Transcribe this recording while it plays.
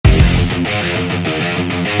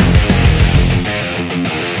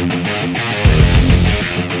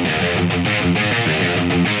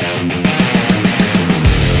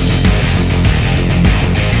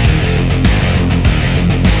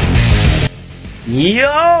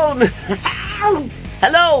Yon!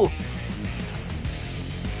 Hello!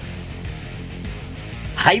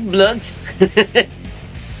 Hi, vlogs!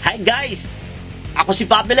 Hi, guys! Ako si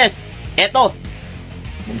Babiles. Eto.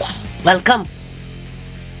 Welcome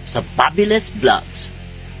sa Babiles Vlogs.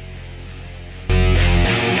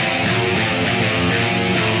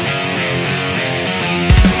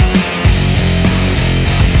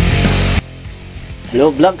 Hello,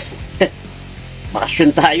 vlogs! Bakasyon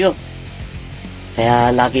tayo.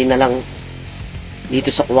 Kaya lagi na lang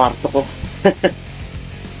dito sa kwarto ko.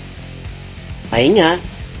 Pahinga,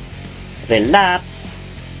 relax,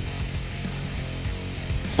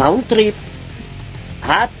 sound trip,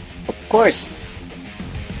 at of course,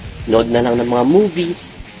 load na lang ng mga movies,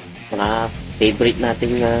 mga favorite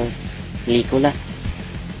nating pelikula.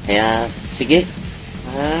 Kaya, sige,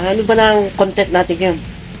 ano ba na ang content natin yan?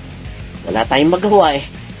 Wala tayong magawa eh.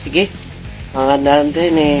 Sige, mga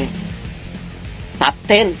natin top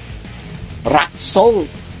 10 rock song,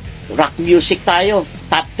 rock music tayo,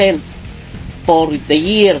 top 10 for the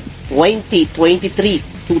year 2023.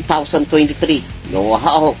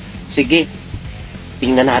 Wow, sige,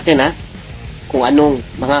 tingnan natin kung anong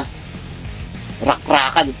mga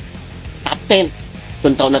rock-rockan top 10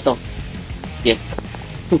 itong taon na to. Sige.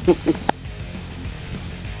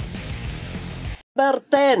 Number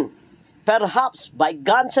 10, Perhaps by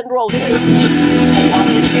Guns N' Roses.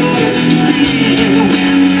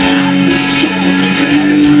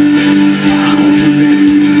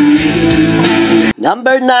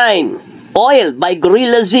 Number 9, Oil by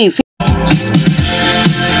Gorilla Z.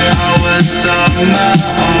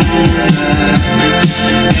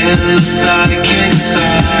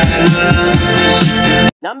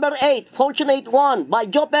 Number 8, Fortunate One by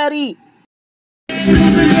Joe Perry.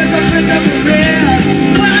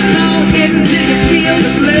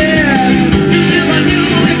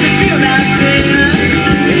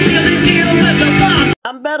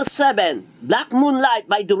 Number 7, Black Moonlight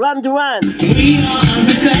by Duran Duran.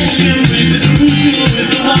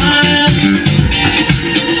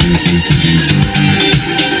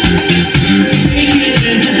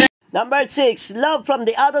 Number 6, Love from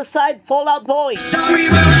the Other Side, Fall Out Boy.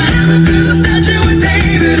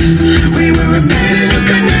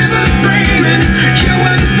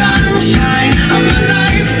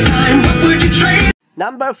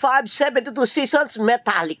 Number 5, 72 Seasons,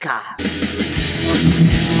 Metallica.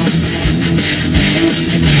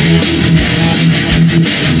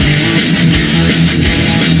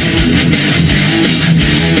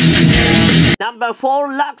 Number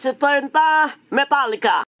 4, Lux Eterna,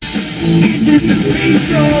 Metallica.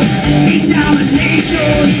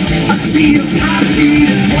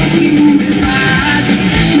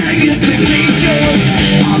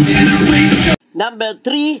 Number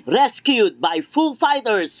 3, Rescued by Foo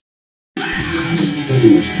Fighters.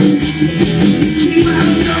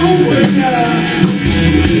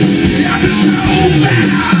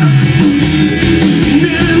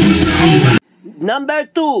 Number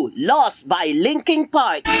 2, Lost by Linkin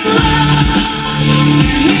Park.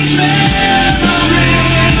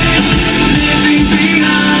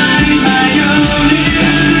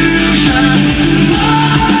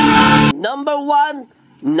 Number 1,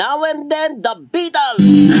 Now and Then, The Beatles.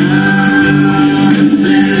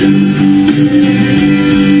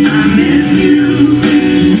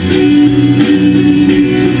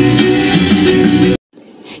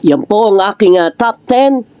 Yan po ang aking top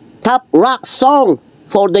 10 top rock song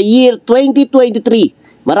for the year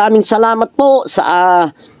 2023. Maraming salamat po sa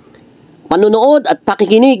panunood at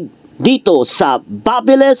pakikinig dito sa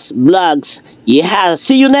Babiles Vlogs. Yeah,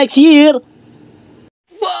 see you next year!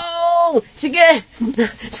 Wow! Sige!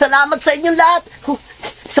 Salamat sa inyong lahat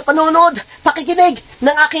sa panunood, pakikinig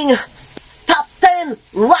ng aking top 10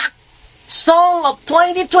 rock song of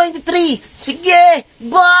 2023. Sige!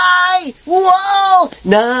 Bye! Wow!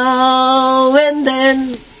 Now and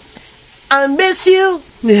then, I miss you.